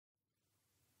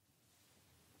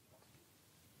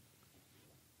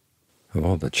Of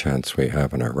all the chants we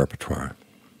have in our repertoire,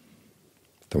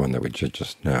 the one that we did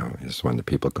just now is the one that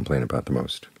people complain about the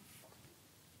most,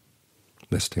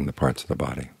 listing the parts of the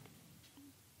body.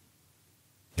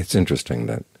 It's interesting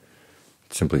that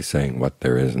simply saying what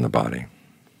there is in the body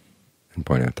and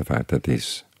pointing out the fact that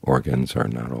these organs are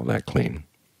not all that clean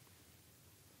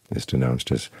is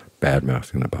denounced as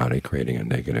bad-mouthing the body, creating a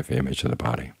negative image of the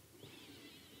body.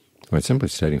 Well, it's simply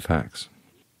stating facts.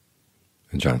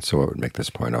 And John Sowa would make this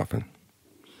point often.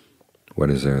 What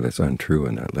is there that's untrue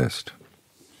in that list?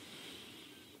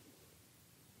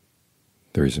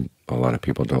 The reason a lot of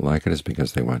people don't like it is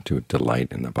because they want to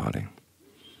delight in the body.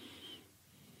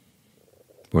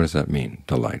 What does that mean,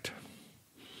 delight?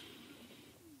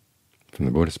 From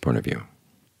the Buddhist point of view,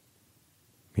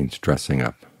 it means dressing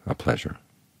up a pleasure,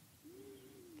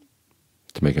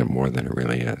 to make it more than it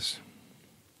really is.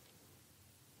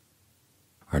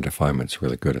 Our defilement's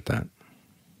really good at that.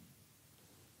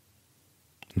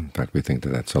 In fact, we think that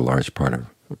that's a large part of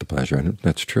the pleasure, and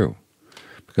that's true,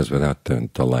 because without the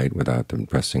delight, without the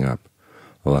dressing up,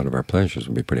 a lot of our pleasures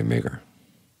would be pretty meager.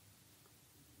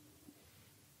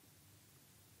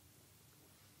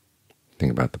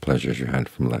 Think about the pleasures you had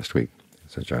from last week.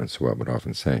 As John Sowa would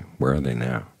often say, where are they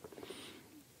now?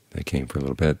 They came for a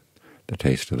little bit, the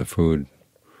taste of the food,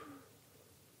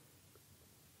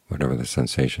 whatever the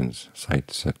sensations,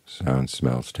 sights, sounds,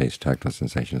 smells, taste, tactile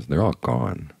sensations, they're all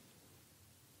gone.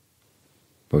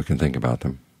 But we can think about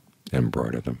them,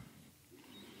 embroider them,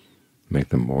 make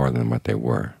them more than what they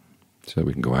were, so that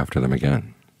we can go after them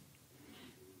again.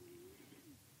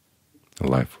 A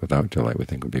life without delight, we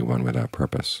think, would be one without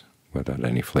purpose, without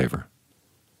any flavor.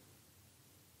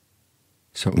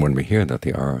 So when we hear that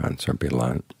the arahants are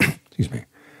beyond,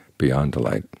 beyond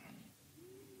delight,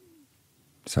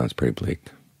 it sounds pretty bleak.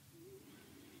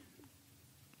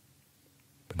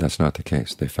 But that's not the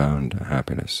case. They found a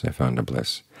happiness, they found a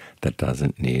bliss that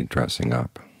doesn't need dressing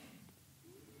up.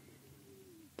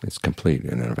 It's complete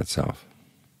in and of itself.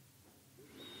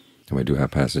 And we do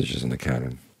have passages in the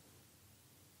canon,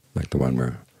 like the one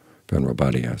where Venerable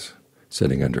Bhaddi is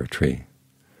sitting under a tree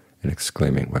and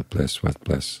exclaiming, "What bliss, what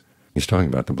bliss." He's talking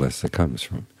about the bliss that comes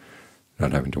from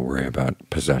not having to worry about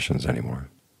possessions anymore,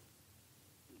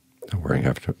 not worrying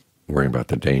about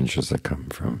the dangers that come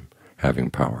from having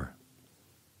power.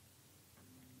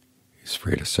 He's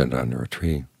free to sit under a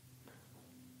tree.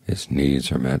 His needs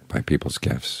are met by people's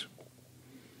gifts.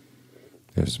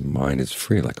 His mind is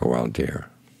free like a wild deer.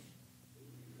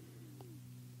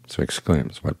 So he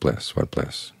exclaims, "What bliss, what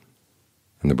bliss."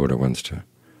 And the Buddha wants to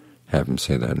have him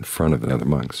say that in front of the other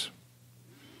monks,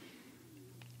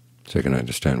 so you can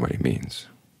understand what he means.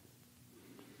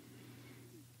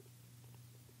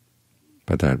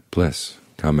 But that bliss,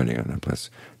 commenting on that bliss,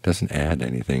 doesn't add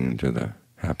anything to the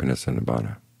happiness and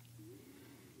nibbana.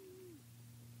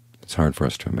 It's hard for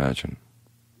us to imagine,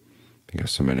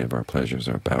 because so many of our pleasures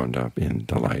are bound up in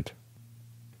delight,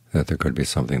 that there could be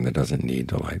something that doesn't need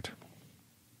delight.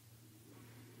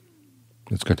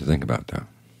 It's good to think about, though.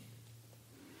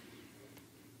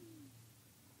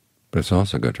 But it's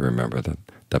also good to remember that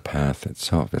the path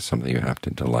itself is something you have to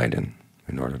delight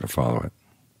in order to follow it,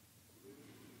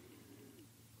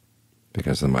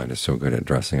 because the mind is so good at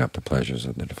dressing up the pleasures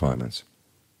of the defilements.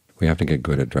 We have to get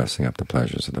good at dressing up the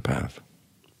pleasures of the path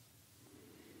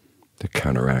to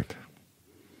counteract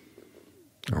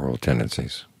our old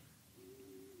tendencies.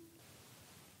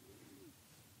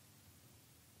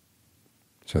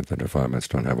 So that the defilements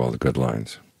don't have all the good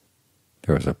lines.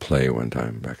 There was a play one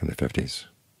time back in the 50s.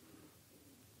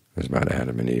 It was about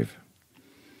Adam and Eve.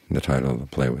 And the title of the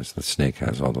play was "The Snake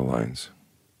Has All the Lines."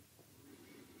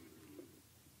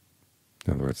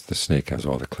 In other words, the snake has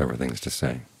all the clever things to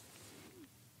say.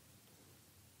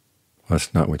 Well,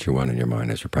 that's not what you want in your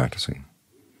mind as you're practicing.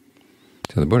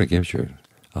 So the Buddha gives you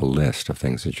a list of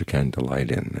things that you can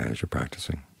delight in as you're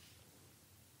practicing.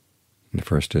 And the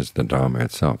first is the Dhamma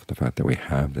itself, the fact that we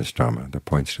have this Dhamma that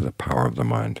points to the power of the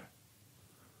mind.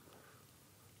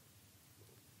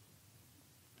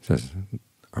 It says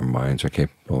our minds are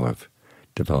capable of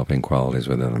developing qualities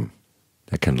within them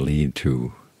that can lead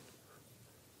to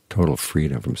total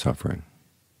freedom from suffering,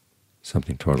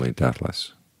 something totally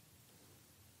deathless.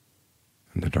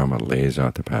 And the Dhamma lays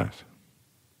out the path.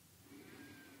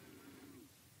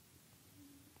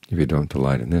 If you don't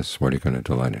delight in this, what are you going to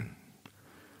delight in?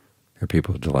 There are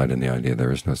people who delight in the idea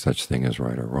there is no such thing as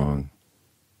right or wrong.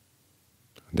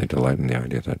 They delight in the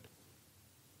idea that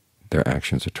their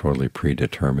actions are totally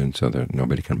predetermined so that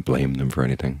nobody can blame them for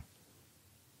anything,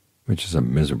 which is a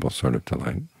miserable sort of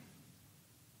delight,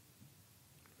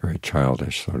 very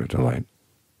childish sort of delight.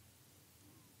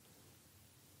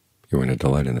 You want to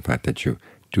delight in the fact that you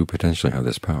do potentially have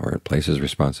this power. It places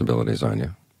responsibilities on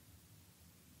you,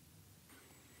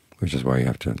 which is why you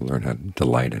have to learn how to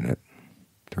delight in it,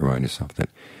 to remind yourself that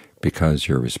because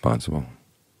you're responsible,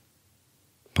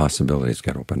 possibilities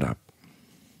get opened up,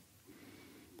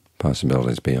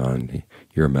 possibilities beyond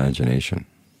your imagination.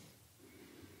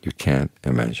 You can't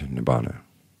imagine Nibbana.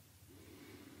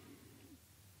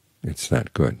 It's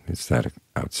that good. It's that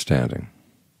outstanding.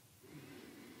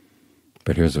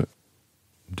 But here's a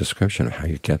description of how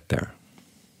you get there,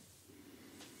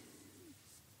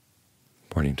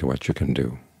 pointing to what you can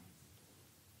do.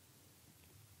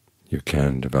 You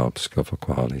can develop skillful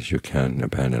qualities, you can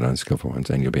abandon unskillful ones,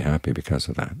 and you'll be happy because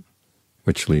of that,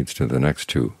 which leads to the next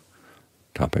two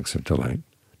topics of delight,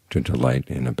 to delight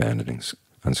in abandoning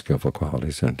unskillful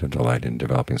qualities and to delight in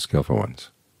developing skillful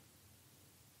ones.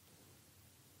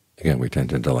 Again, we tend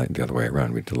to delight the other way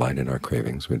around. We delight in our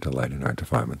cravings, we delight in our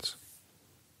defilements.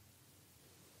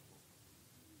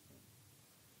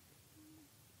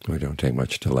 We don't take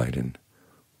much delight in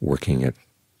working at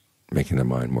making the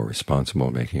mind more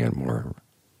responsible, making it more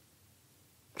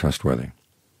trustworthy.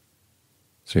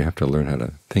 So you have to learn how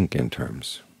to think in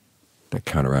terms that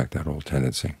counteract that old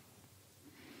tendency.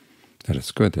 That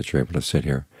it's good that you're able to sit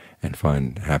here and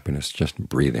find happiness just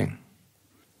breathing,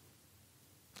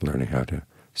 learning how to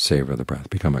savor the breath,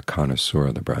 become a connoisseur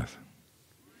of the breath.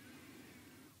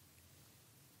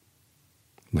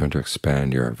 Learn to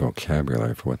expand your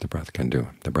vocabulary for what the breath can do.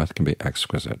 The breath can be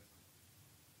exquisite.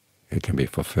 It can be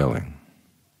fulfilling,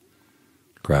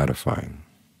 gratifying.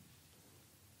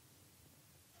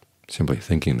 Simply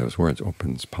thinking those words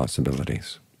opens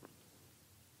possibilities.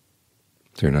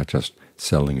 So you're not just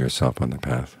selling yourself on the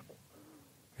path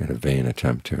in a vain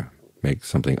attempt to make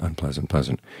something unpleasant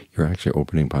pleasant. You're actually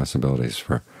opening possibilities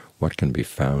for what can be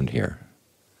found here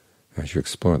as you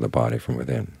explore the body from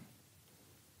within.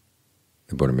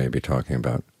 The Buddha may be talking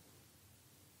about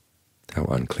how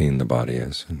unclean the body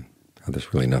is and how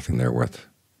there's really nothing there worth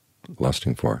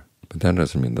lusting for. But that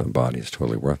doesn't mean the body is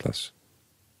totally worthless.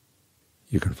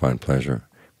 You can find pleasure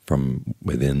from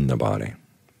within the body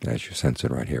as you sense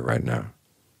it right here, right now.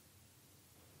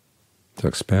 So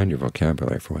expand your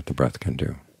vocabulary for what the breath can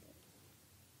do.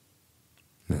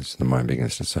 As the mind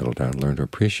begins to settle down, learn to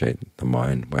appreciate the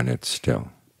mind when it's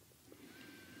still.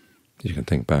 You can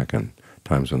think back on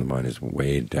times when the mind is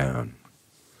weighed down,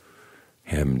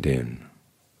 hemmed in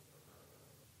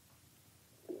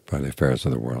by the affairs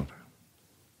of the world,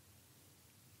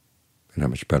 and how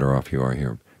much better off you are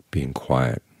here being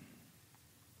quiet,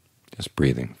 just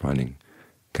breathing, finding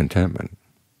contentment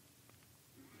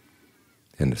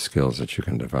in the skills that you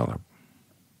can develop.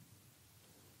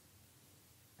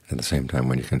 At the same time,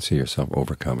 when you can see yourself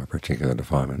overcome a particular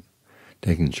defilement,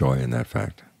 taking joy in that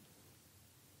fact.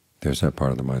 There's that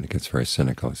part of the mind that gets very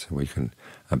cynical. So we can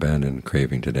abandon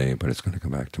craving today, but it's going to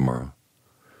come back tomorrow.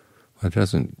 Well, it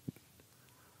doesn't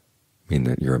mean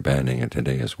that you're abandoning it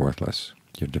today is worthless.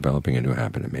 You're developing a new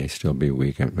habit. It may still be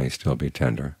weak, it may still be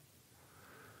tender.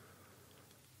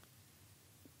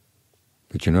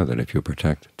 But you know that if you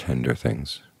protect tender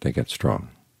things, they get strong.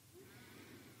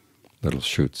 Little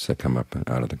shoots that come up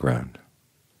out of the ground.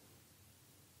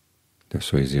 They're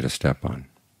so easy to step on.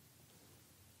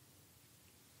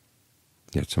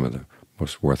 Yet some of the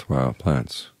most worthwhile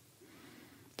plants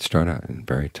start out in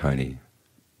very tiny,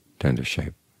 tender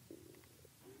shape.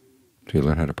 So you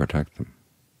learn how to protect them.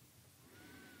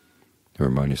 To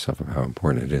remind yourself of how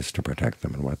important it is to protect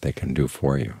them and what they can do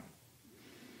for you.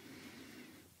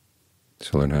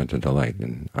 So learn how to delight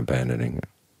in abandoning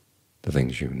the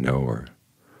things you know are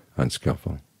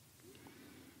unskillful,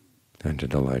 and to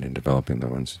delight in developing the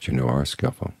ones that you know are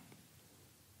skillful,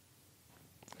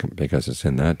 because it's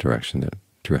in that direction that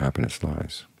true happiness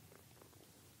lies.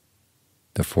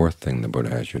 The fourth thing the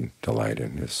Buddha has you delight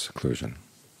in is seclusion.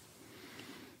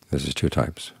 This is two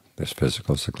types. There's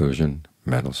physical seclusion,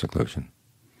 mental seclusion.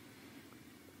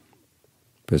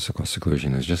 Physical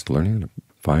seclusion is just learning to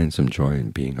find some joy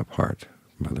in being apart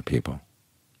from other people.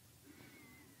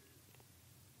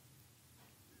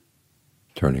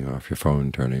 Turning off your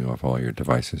phone, turning off all your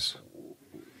devices,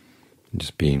 and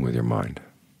just being with your mind.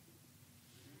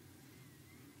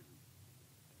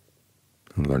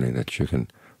 And learning that you can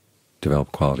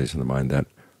develop qualities in the mind that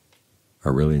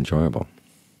are really enjoyable,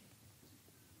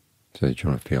 so that you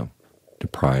don't feel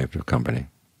deprived of company,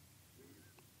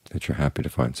 that you're happy to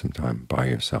find some time by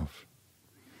yourself.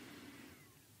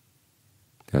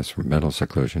 As for mental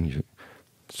seclusion, you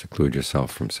seclude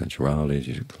yourself from sensualities,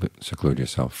 you seclude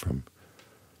yourself from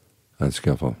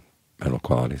unskillful mental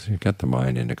qualities. You get the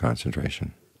mind into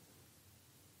concentration.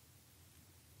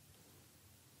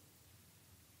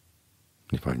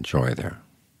 You find joy there.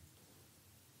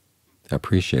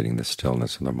 appreciating the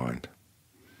stillness of the mind.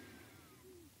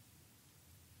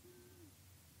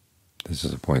 This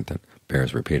is a point that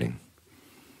bears repeating.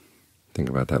 Think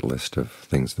about that list of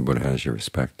things the Buddha has you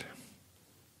respect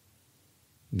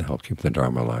to help keep the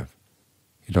Dharma alive.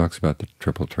 He talks about the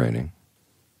triple training,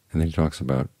 and then he talks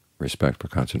about respect for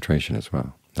concentration as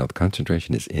well. Now, the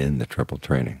concentration is in the triple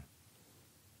training,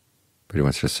 but he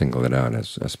wants to single it out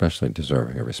as especially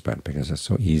deserving of respect because it's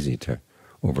so easy to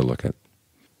overlook it.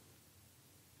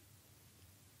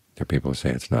 There are people who say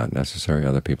it's not necessary.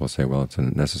 Other people say, well, it's a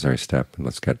necessary step, and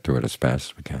let's get through it as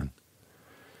fast as we can,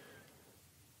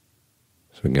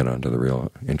 so we can get on to the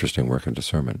real interesting work of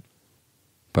discernment.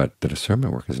 But the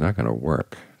discernment work is not going to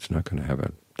work. It's not going to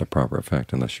have the proper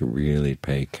effect unless you really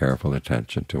pay careful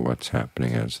attention to what's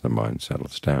happening as the mind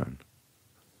settles down.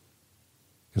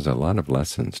 There's a lot of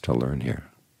lessons to learn here.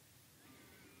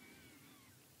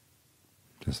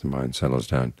 As the mind settles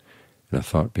down and a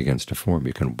thought begins to form,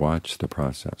 you can watch the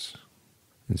process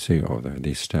and see, oh, there are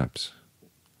these steps.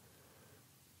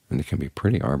 And they can be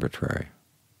pretty arbitrary.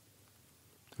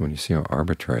 When you see how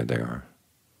arbitrary they are,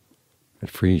 it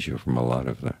frees you from a lot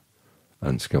of the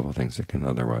unskillful things that can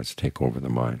otherwise take over the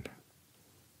mind.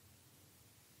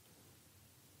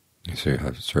 So you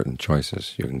have certain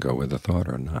choices. You can go with the thought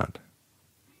or not.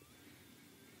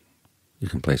 You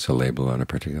can place a label on a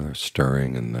particular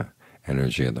stirring in the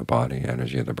energy of the body,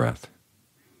 energy of the breath.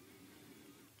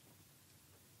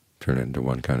 Turn it into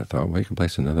one kind of thought. Well, you can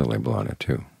place another label on it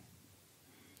too.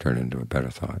 Turn it into a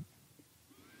better thought.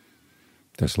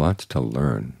 There's lots to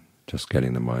learn just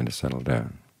getting the mind to settle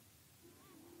down.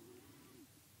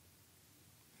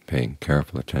 Paying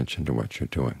careful attention to what you're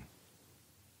doing.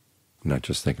 Not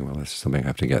just thinking, well, this is something I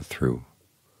have to get through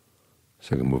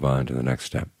so I can move on to the next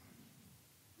step.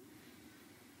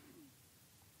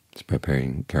 It's by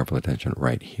paying careful attention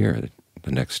right here that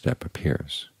the next step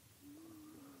appears.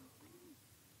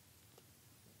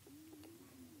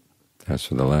 As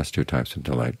for the last two types of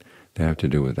delight, they have to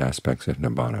do with aspects of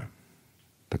Nibbana,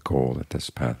 the goal that this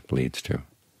path leads to.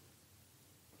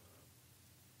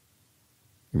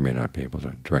 You may not be able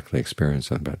to directly experience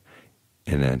them, but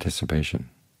in anticipation,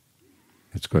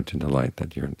 it's good to delight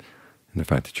that you're in the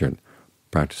fact that you're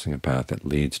practicing a path that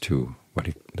leads to what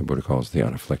the Buddha calls the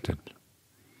unafflicted,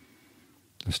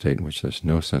 a state in which there's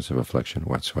no sense of affliction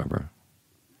whatsoever.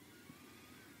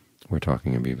 We're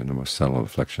talking of even the most subtle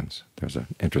afflictions. There's an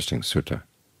interesting sutta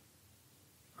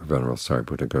where Venerable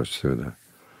Sariputta goes through the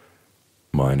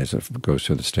mind as it goes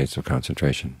through the states of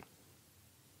concentration,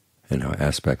 and how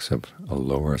aspects of a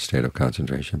lower state of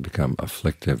concentration become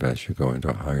afflictive as you go into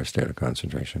a higher state of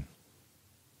concentration.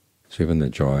 So even the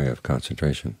joy of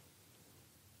concentration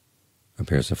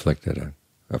appears afflictive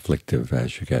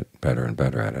as you get better and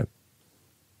better at it,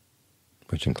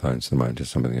 which inclines the mind to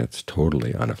something that's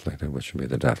totally unafflicted, which would be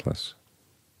the deathless,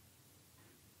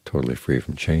 totally free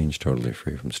from change, totally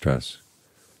free from stress,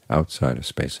 outside of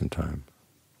space and time.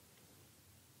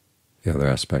 The other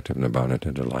aspect of Nibbana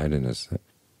to delight in is that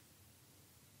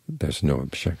there's no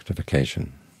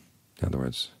objectification. In other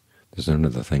words, there's none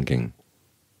of the thinking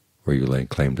where you lay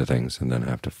claim to things and then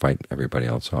have to fight everybody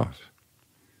else off.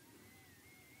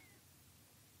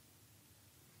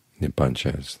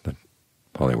 Nibbana is the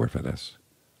Pali word for this.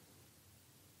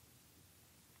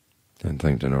 And the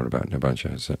thing to note about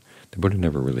Nibbana is that the Buddha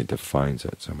never really defines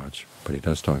it so much, but he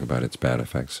does talk about its bad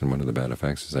effects, and one of the bad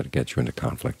effects is that it gets you into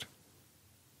conflict.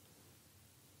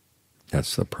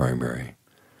 That's the primary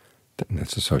thing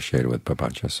that's associated with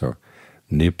papancha. So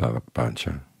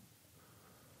nippapancha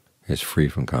is free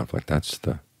from conflict. That's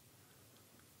the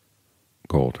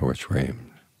goal to which we're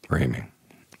aiming.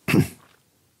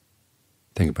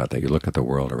 Think about that. You look at the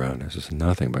world around us, it's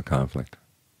nothing but conflict.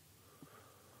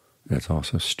 And it's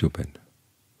also stupid.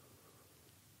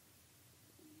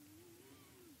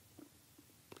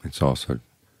 It's also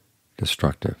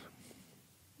destructive.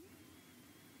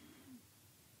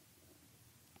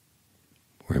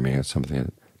 We're aiming at something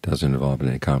that doesn't involve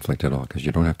any conflict at all, because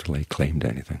you don't have to lay claim to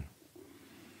anything.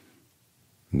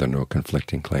 There are no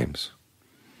conflicting claims.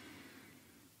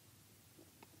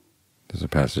 There's a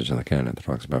passage in the canon that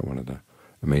talks about one of the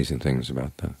amazing things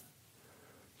about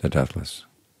the deathless,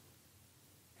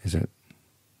 is that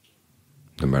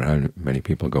no matter how many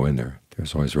people go in there,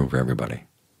 there's always room for everybody.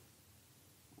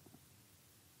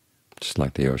 Just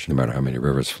like the ocean, no matter how many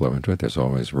rivers flow into it, there's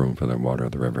always room for the water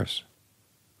of the rivers.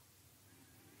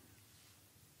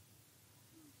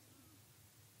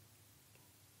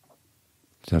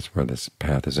 So that's where this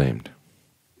path is aimed.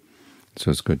 So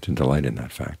it's good to delight in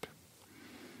that fact.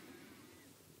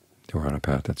 We're on a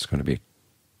path that's going to be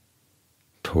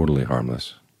totally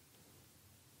harmless.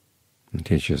 It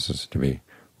teaches us to be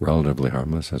relatively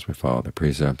harmless as we follow the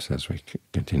precepts, as we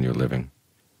continue living.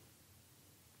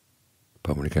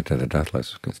 But when we get to the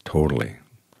deathless, it's totally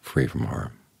free from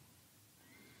harm.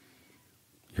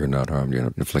 You're not harmed. You're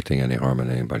not inflicting any harm on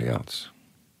anybody else.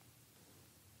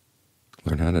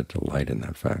 Learn how to delight in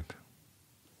that fact.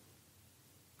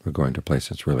 We're going to a place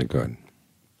that's really good.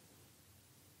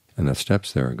 And the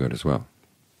steps there are good as well.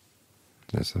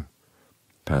 As the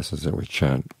passage that we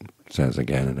chant says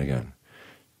again and again.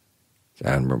 It's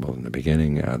admirable in the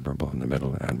beginning, admirable in the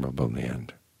middle, admirable in the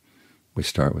end. We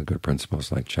start with good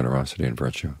principles like generosity and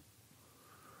virtue,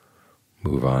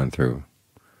 move on through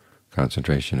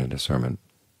concentration and discernment,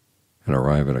 and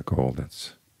arrive at a goal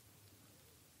that's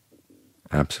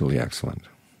absolutely excellent.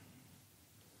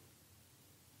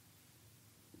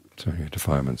 So your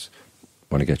defilements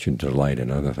want to get you to delight in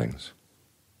other things.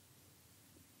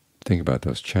 Think about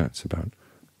those chants about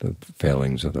the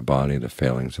failings of the body, the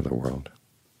failings of the world.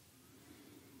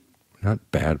 We're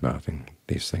not bad-mouthing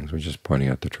these things, we're just pointing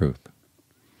out the truth.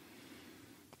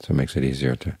 So it makes it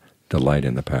easier to delight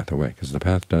in the path away, because the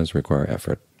path does require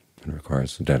effort and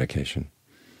requires dedication.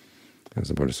 As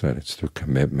the Buddha said, it's through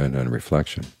commitment and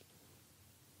reflection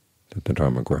that the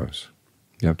Dharma grows.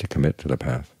 You have to commit to the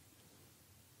path.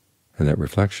 And that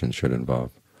reflection should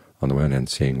involve, on the one hand,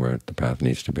 seeing where the path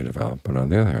needs to be developed, but on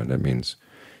the other hand, that means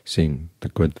seeing the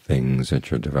good things that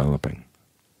you're developing.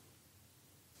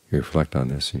 You reflect on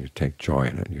this and you take joy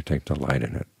in it, you take delight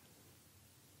in it.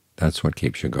 That's what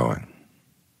keeps you going.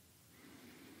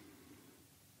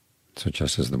 So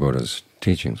just as the Buddha's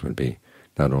teachings would be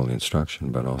not only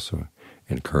instruction but also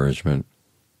encouragement,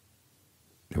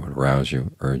 they would arouse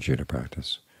you, urge you to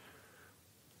practice.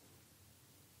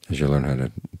 As you learn how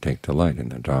to take delight in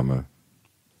the Dhamma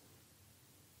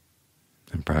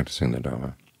and practicing the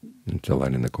Dhamma, and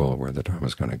delight in the goal where the Dhamma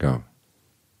is going to go,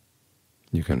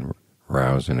 you can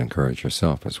rouse and encourage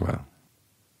yourself as well.